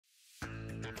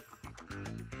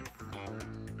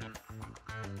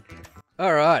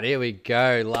All right, here we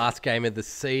go. Last game of the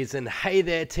season. Hey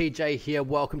there, TJ here.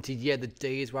 Welcome to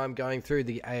Yeahthedees, where I'm going through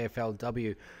the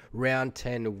AFLW Round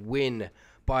 10 win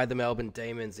by the Melbourne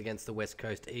Demons against the West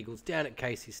Coast Eagles down at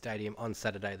Casey Stadium on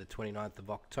Saturday, the 29th of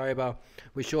October.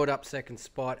 We shored up second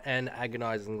spot and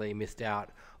agonizingly missed out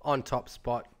on top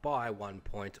spot by 1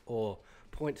 point or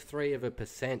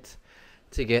 0.3%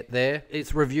 to get there.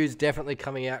 Its review's definitely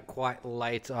coming out quite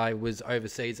late. I was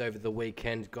overseas over the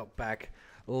weekend, got back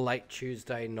late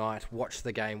Tuesday night, watched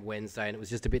the game Wednesday, and it was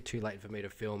just a bit too late for me to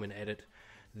film and edit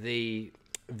the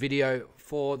video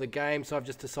for the game, so I've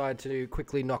just decided to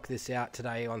quickly knock this out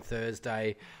today on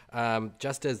Thursday,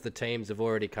 just as the teams have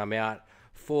already come out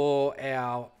for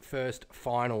our first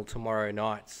final tomorrow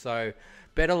night. So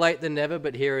better late than never,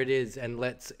 but here it is, and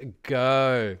let's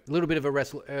go. A little bit of a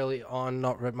wrestle early on,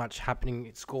 not much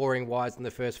happening scoring-wise in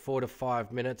the first 4 to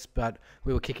 5 minutes, but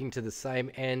we were kicking to the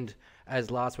same end as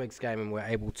last week's game, and we're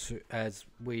able to, as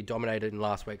we dominated in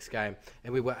last week's game,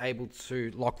 and we were able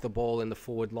to lock the ball in the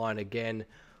forward line again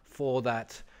for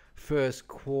that first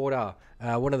quarter.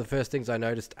 One of the first things I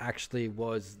noticed actually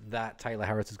was that Taylor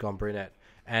Harris has gone brunette,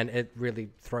 and it really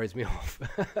throws me off.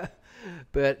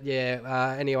 But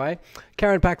yeah, anyway,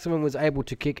 Karen Paxman was able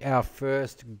to kick our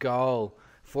first goal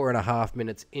 4.5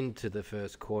 minutes into the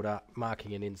first quarter,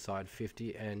 marking an inside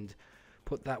 50 and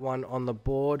put that one on the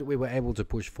board. We were able to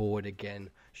push forward again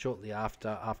shortly after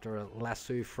a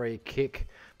lasso free kick,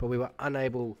 but we were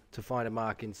unable to find a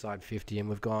mark inside 50, and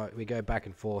we go back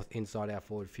and forth inside our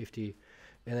forward 50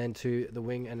 and then to the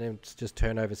wing, and then it's just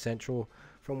turnover central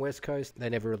from West Coast. They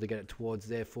never really get it towards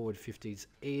their forward 50s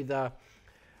either.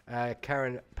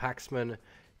 Karen Paxman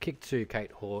kicked to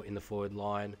Kate Hoare in the forward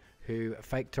line, who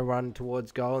faked to run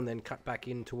towards goal and then cut back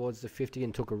in towards the 50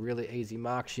 and took a really easy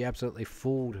mark. She absolutely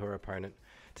fooled her opponent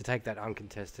to take that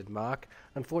uncontested mark.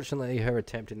 Unfortunately, her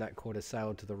attempt in that quarter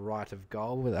sailed to the right of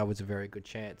goal. That was a very good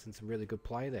chance and some really good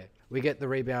play there. We get the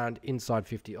rebound inside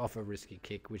 50 off a risky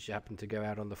kick, which happened to go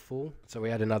out on the full. So we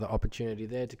had another opportunity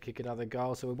there to kick another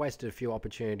goal. So we wasted a few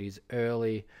opportunities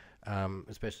early,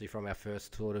 especially from our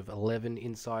first sort of 11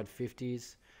 inside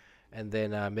 50s. And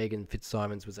then Megan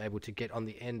Fitzsimons was able to get on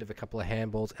the end of a couple of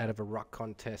handballs out of a ruck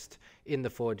contest in the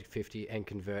forward 50 and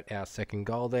convert our second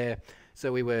goal there.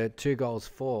 So we were 2 goals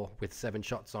for with 7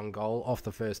 shots on goal off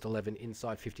the first 11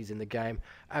 inside 50s in the game.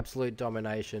 Absolute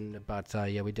domination, but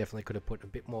yeah, we definitely could have put a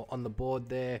bit more on the board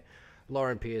there.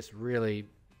 Lauren Pearce really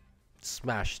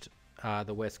smashed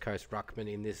the West Coast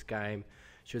ruckman in this game.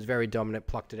 She was very dominant,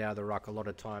 plucked it out of the ruck a lot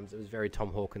of times. It was very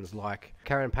Tom Hawkins-like.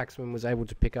 Karen Paxman was able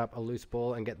to pick up a loose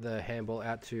ball and get the handball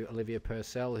out to Olivia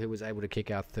Purcell, who was able to kick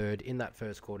our third in that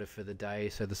first quarter for the day.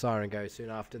 So the siren goes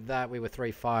soon after that. We were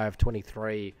 3-5,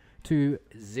 23 to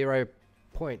 0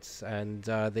 points, and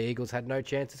the Eagles had no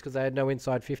chances because they had no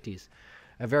inside 50s.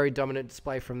 A very dominant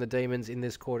display from the Demons in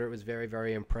this quarter. It was very,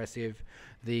 very impressive.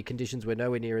 The conditions were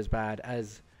nowhere near as bad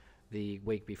as the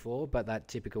week before, but that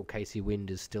typical Casey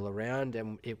wind is still around,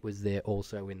 and it was there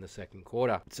also in the second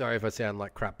quarter. Sorry if I sound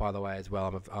like crap, by the way, as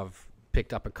well. I've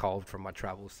picked up a cold from my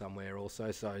travels somewhere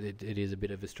also, so it is a bit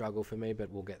of a struggle for me,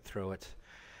 but we'll get through it.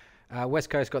 West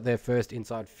Coast got their first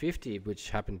inside 50, which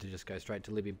happened to just go straight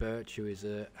to Libby Birch, who is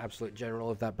an absolute general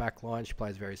of that back line. She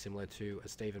plays very similar to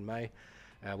Stephen May.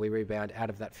 We rebound out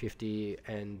of that 50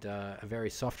 and a very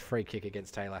soft free kick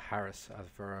against Taylor Harris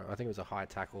for, I think it was a high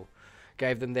tackle.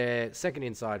 Gave them their second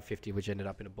inside 50, which ended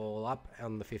up in a ball up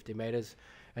on the 50 metres.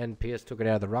 And Pearce took it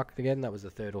out of the ruck again. That was the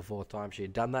 3rd or 4th time she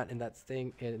had done that in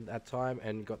that time,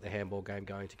 and got the handball game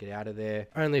going to get out of there.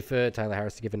 Only for Taylor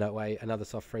Harris to give away another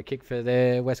soft free kick for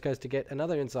their West Coast to get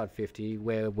another inside 50,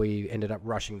 where we ended up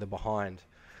rushing the behind.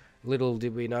 Little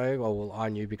did we know, well, I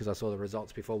knew because I saw the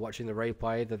results before watching the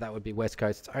replay, that would be West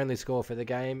Coast's only score for the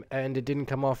game, and it didn't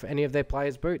come off any of their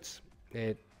players' boots.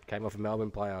 It came off a Melbourne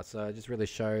player, so it just really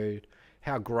showed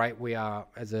how great we are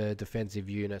as a defensive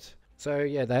unit. So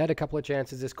yeah, they had a couple of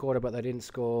chances this quarter, but they didn't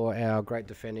score. Our great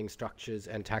defending structures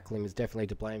and tackling is definitely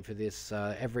to blame for this.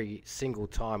 Every single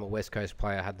time a West Coast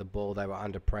player had the ball, they were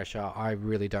under pressure. I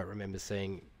really don't remember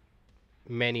seeing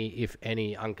many, if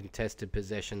any, uncontested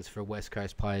possessions for West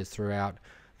Coast players throughout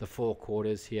the 4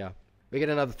 quarters here. We get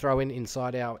another throw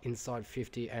inside our inside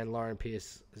 50, and Lauren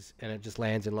Pearce, and it just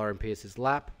lands in Lauren Pearce's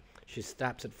lap. She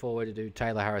snaps it forward to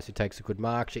Taylor Harris, who takes a good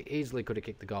mark. She easily could have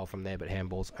kicked the goal from there, but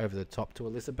handballs over the top to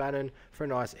Alyssa Bannon for a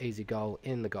nice, easy goal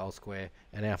in the goal square,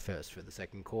 and our first for the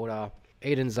second quarter.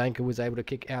 Eden Zanker was able to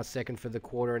kick our second for the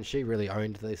quarter, and she really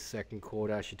owned this second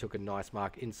quarter. She took a nice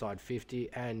mark inside 50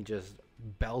 and just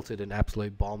belted an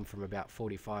absolute bomb from about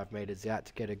 45 metres out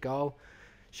to get a goal.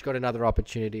 She got another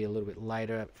opportunity a little bit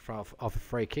later off a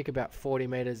free kick about 40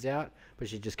 metres out, but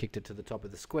she just kicked it to the top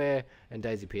of the square, and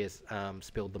Daisy Pearce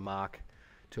spilled the mark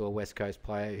to a West Coast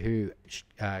player who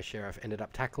Sheriff ended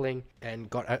up tackling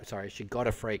and she got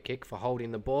a free kick for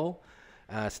holding the ball,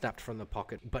 snapped from the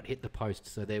pocket but hit the post.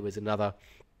 So there was another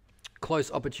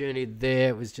close opportunity there.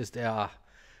 It was just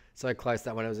so close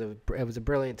that one. It was a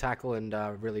brilliant tackle and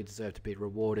really deserved to be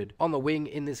rewarded. On the wing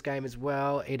in this game as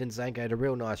well, Eden Zanko had a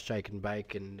real nice shake and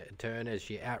bake and turn as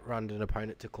she outrunned an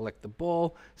opponent to collect the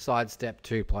ball, sidestepped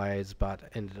two players, but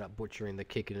ended up butchering the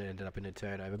kick and it ended up in a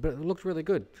turnover. But it looked really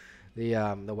good,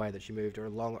 the way that she moved her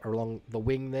along the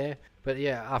wing there. But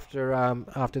yeah,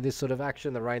 after this sort of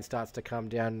action, the rain starts to come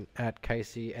down at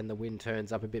Casey and the wind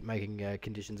turns up a bit, making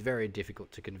conditions very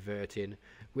difficult to convert in.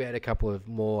 We had a couple of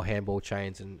more handball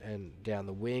chains and down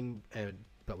the wing,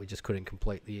 but we just couldn't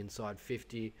complete the inside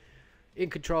 50. In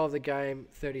control of the game,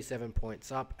 37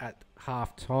 points up at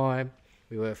half time.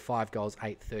 We were 5 goals,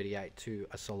 8-38 to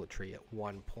a solitary at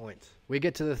 1 point. We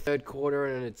get to the third quarter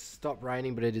and it's stopped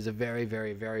raining, but it is a very,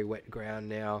 very, very wet ground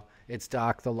now. It's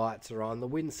dark, the lights are on. The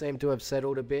wind seemed to have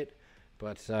settled a bit,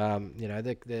 but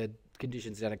the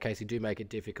conditions down at Casey do make it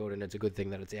difficult, and it's a good thing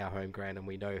that it's our home ground and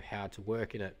we know how to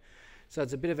work in it. So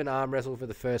it's a bit of an arm wrestle for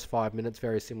the first 5 minutes,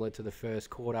 very similar to the first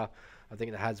quarter. I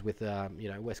think it has with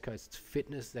West Coast's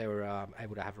fitness. They were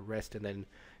able to have a rest and then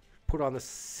put on the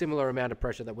similar amount of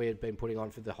pressure that we had been putting on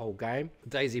for the whole game.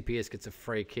 Daisy Pearce gets a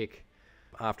free kick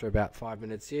after about 5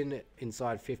 minutes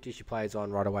inside 50. She plays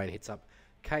on right away and hits up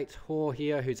Kate Hoare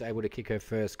here, who's able to kick her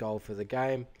first goal for the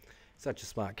game. Such a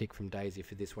smart kick from Daisy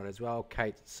for this one as well.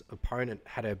 Kate's opponent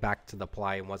had her back to the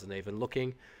play and wasn't even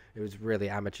looking. It was really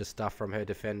amateur stuff from her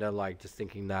defender, like just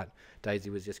thinking that Daisy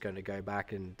was just going to go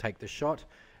back and take the shot,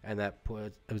 and that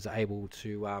was able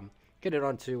to get it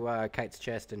onto Kate's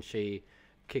chest, and she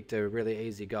kicked a really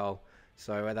easy goal.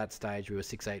 So at that stage, we were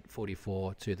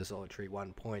 6-8-44 to the solitary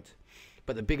 1 point.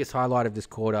 But the biggest highlight of this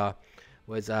quarter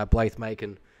was Blythe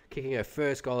Macon kicking her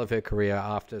first goal of her career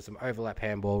after some overlap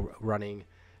handball running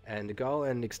and a goal,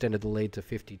 and extended the lead to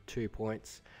 52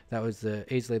 points. That was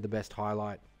easily the best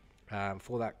highlight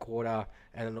for that quarter,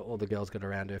 and all the girls got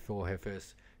around her for her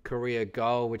first career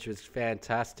goal, which was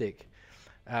fantastic.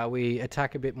 We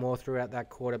attack a bit more throughout that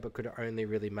quarter, but could only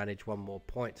really manage 1 more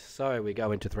point. So we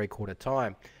go into three-quarter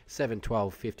time,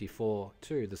 7-12-54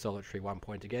 to the solitary 1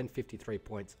 point again, 53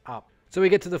 points up. So we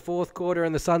get to the fourth quarter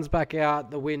and the sun's back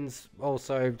out. The wind's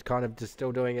also kind of just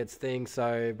still doing its thing,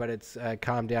 but it's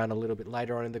calmed down a little bit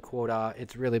later on in the quarter.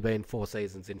 It's really been 4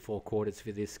 seasons in 4 quarters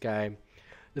for this game.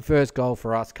 The first goal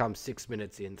for us comes 6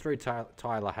 minutes in through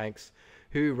Tyler Hanks,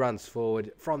 who runs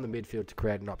forward from the midfield to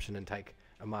create an option and take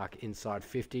a mark inside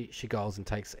 50. She goals and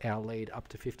takes our lead up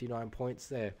to 59 points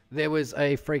there. There was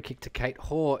a free kick to Kate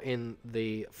Hoare in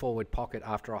the forward pocket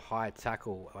after a high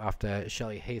tackle, after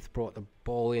Shelley Heath brought the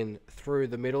ball in through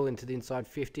the middle into the inside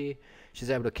 50.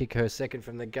 She's able to kick her second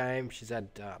from the game. She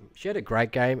had a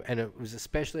great game, and it was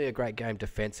especially a great game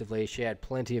defensively. She had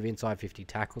plenty of inside 50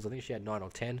 tackles. I think she had 9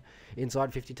 or 10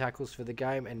 inside 50 tackles for the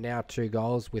game, and now 2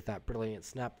 goals with that brilliant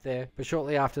snap there. But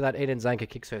shortly after that, Eden Zanker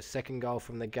kicks her second goal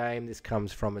from the game. This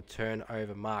comes from a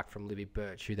turnover mark from Libby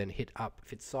Birch, who then hit up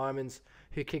Fitzsimons,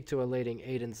 who kicked to a leading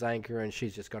Eden Zanker, and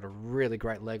she's just got a really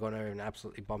great leg on her and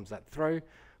absolutely bombs that through.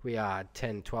 We are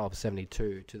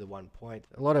 10-12-72 to the 1 point.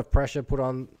 A lot of pressure put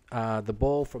on the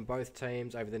ball from both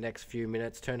teams over the next few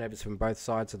minutes. Turnovers from both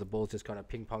sides, so the ball's just kind of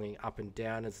ping-ponging up and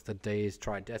down as the Dees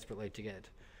try desperately to get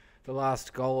the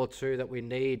last goal or two that we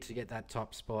need to get that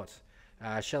top spot.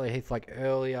 Shelley Heath, like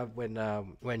earlier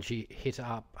when she hit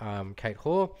up Kate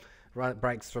Hoare,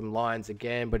 breaks from lines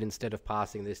again, but instead of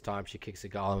passing this time, she kicks a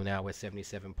goal, and now we're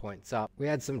 77 points up. We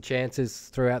had some chances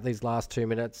throughout these last 2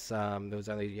 minutes. There was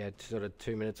only sort of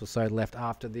 2 minutes or so left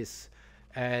after this,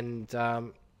 and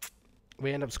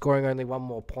we end up scoring only 1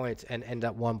 more point and end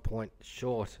up 1 point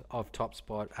short of top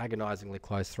spot, agonizingly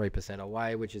close, 3%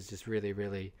 away, which is just really,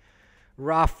 really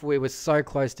rough. We were so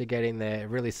close to getting there. It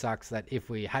really sucks that if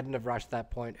we hadn't have rushed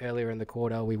that point earlier in the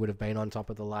quarter, we would have been on top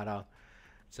of the ladder.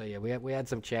 So yeah, we had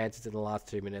some chances in the last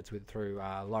 2 minutes through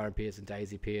Lauren Pearce and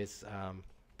Daisy Pearce,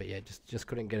 but yeah, just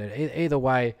couldn't get it. Either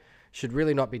way, should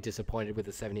really not be disappointed with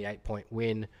a 78-point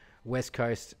win. West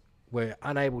Coast were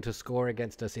unable to score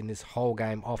against us in this whole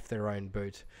game off their own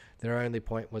boot. Their only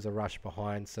point was a rush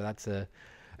behind, so that's a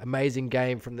amazing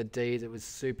game from the Dees. It was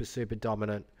super, super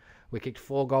dominant. We kicked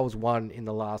 4 goals, 1 in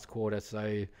the last quarter,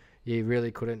 so you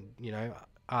really couldn't,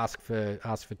 ask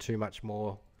for too much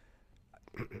more.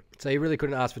 So you really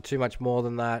couldn't ask for too much more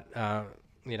than that.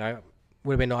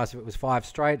 Would have been nice if it was 5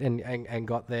 straight and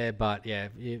got there, but yeah,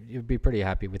 you'd be pretty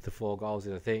happy with the 4 goals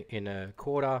in a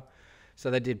quarter. So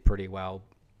they did pretty well.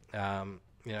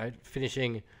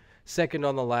 Finishing second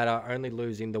on the ladder, only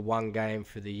losing the one game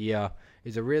for the year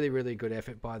is a really, really good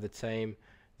effort by the team.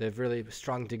 They've really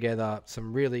strung together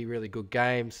some really, really good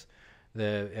games.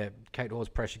 The Kate Hall's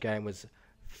pressure game was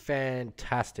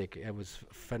fantastic. It was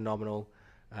phenomenal.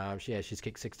 She's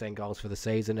kicked 16 goals for the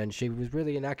season, and she was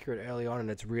really inaccurate early on, and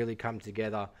it's really come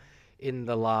together in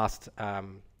the last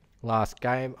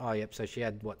game. So she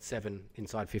had 7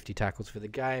 inside 50 tackles for the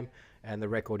game, and the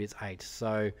record is 8.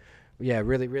 So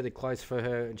really, really close for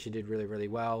her, and she did really, really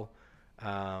well.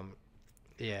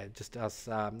 Just us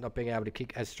not being able to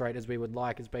kick as straight as we would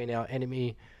like has been our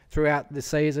enemy throughout the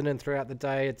season and throughout the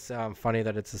day. It's funny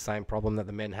that it's the same problem that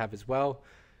the men have as well.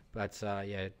 But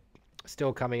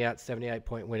still coming out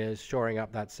 78-point winners, shoring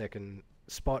up that second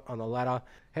spot on the ladder.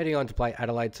 Heading on to play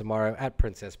Adelaide tomorrow at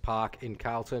Princess Park in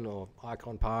Carlton, or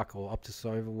Icon Park, or Optus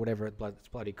Oval, whatever it's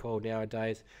bloody called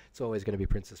nowadays. It's always going to be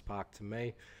Princess Park to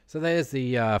me. So there's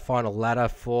the final ladder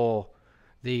for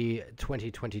the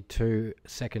 2022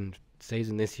 second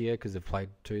season this year, because they've played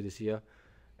 2 this year.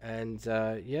 And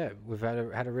we've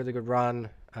had a really good run.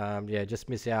 Just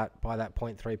miss out by that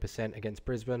 0.3% against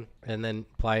Brisbane, and then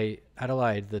play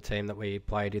Adelaide, the team that we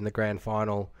played in the grand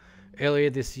final earlier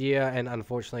this year, and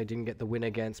unfortunately didn't get the win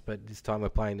against. But this time we're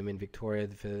playing them in Victoria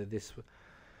for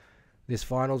this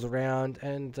finals round,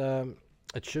 and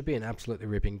it should be an absolutely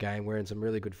ripping game. We're in some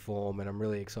really good form, and I'm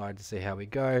really excited to see how we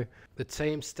go. The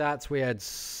team stats, we had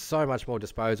so much more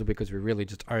disposal because we really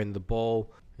just owned the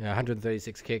ball.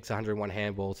 136 kicks, 101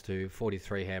 handballs to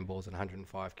 43 handballs and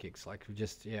 105 kicks. Like, we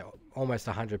just, almost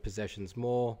 100 possessions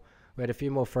more. We had a few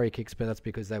more free kicks, but that's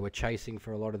because they were chasing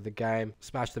for a lot of the game.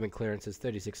 Smashed them in clearances,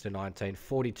 36-19,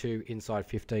 42 inside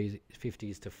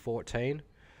 50s to 14.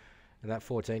 And that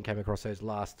 14 came across those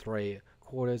last 3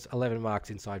 quarters. 11 marks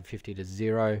inside 50 to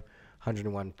 0.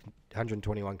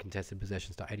 121 contested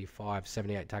possessions to 85.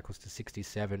 78 tackles to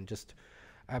 67. Just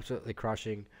absolutely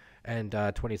crushing. And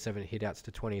 27 hit-outs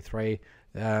to 23.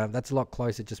 That's a lot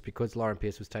closer just because Lauren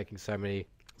Pearce was taking so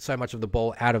much of the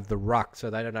ball out of the ruck,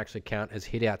 so they don't actually count as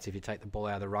hit-outs. If you take the ball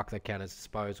out of the ruck, they count as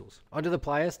disposals. Onto the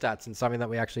player stats, and something that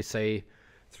we actually see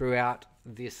throughout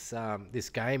this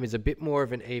game is a bit more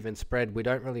of an even spread. We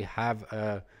don't really have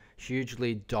a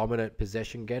hugely dominant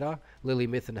possession getter. Lily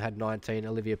Mithen had 19,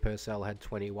 Olivia Purcell had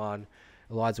 21,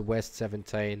 Eliza West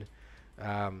 17,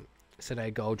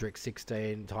 Sinead Goldrick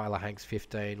 16, Tyler Hanks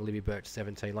 15, Libby Birch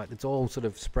 17. Like, it's all sort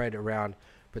of spread around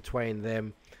between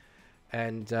them,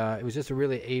 and it was just a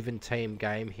really even team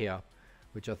game here,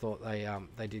 which I thought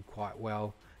they did quite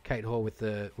well. Kate Hall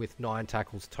with 9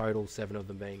 tackles total, 7 of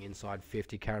them being inside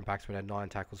 50. Karen Paxman had 9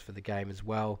 tackles for the game as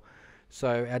well.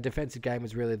 So our defensive game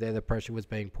was really there. The pressure was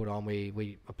being put on.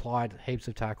 We applied heaps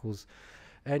of tackles,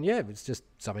 and it was just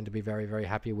something to be very, very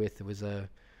happy with. It was a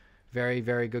very,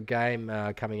 very good game,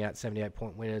 coming out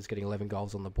 78-point winners, getting 11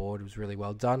 goals on the board. It was really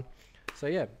well done.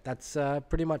 So that's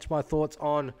pretty much my thoughts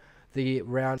on the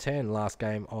round 10, last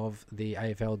game of the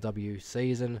AFLW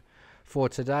season for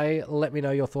today. Let me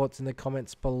know your thoughts in the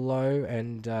comments below,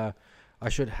 and I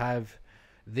should have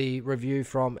the review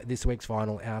from this week's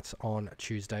final out on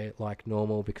Tuesday like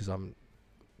normal, because I'm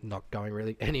not going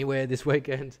really anywhere this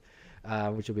weekend,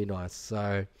 which will be nice.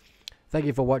 So thank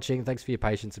you for watching. Thanks for your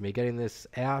patience in me getting this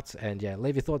out. And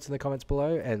leave your thoughts in the comments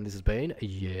below. And this has been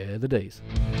Yeahthedees.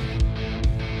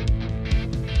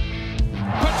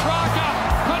 Petrarca!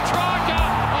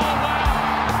 Oh, wow!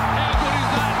 How good is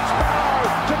that? Sparrow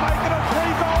to make it a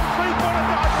 3-goal, 3-footer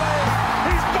dive.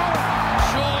 He's got it!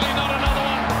 Surely not another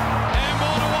one.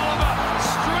 Handball to Oliver.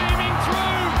 Streaming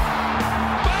through.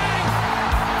 Bang!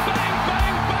 Bang,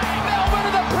 bang, bang! Melbourne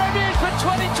are the premiers for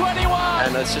 2021!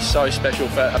 And it's just so special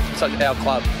for our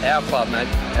club, mate,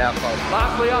 our club.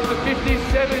 Lastly, after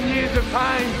 57 years of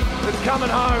pain, it's coming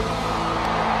home.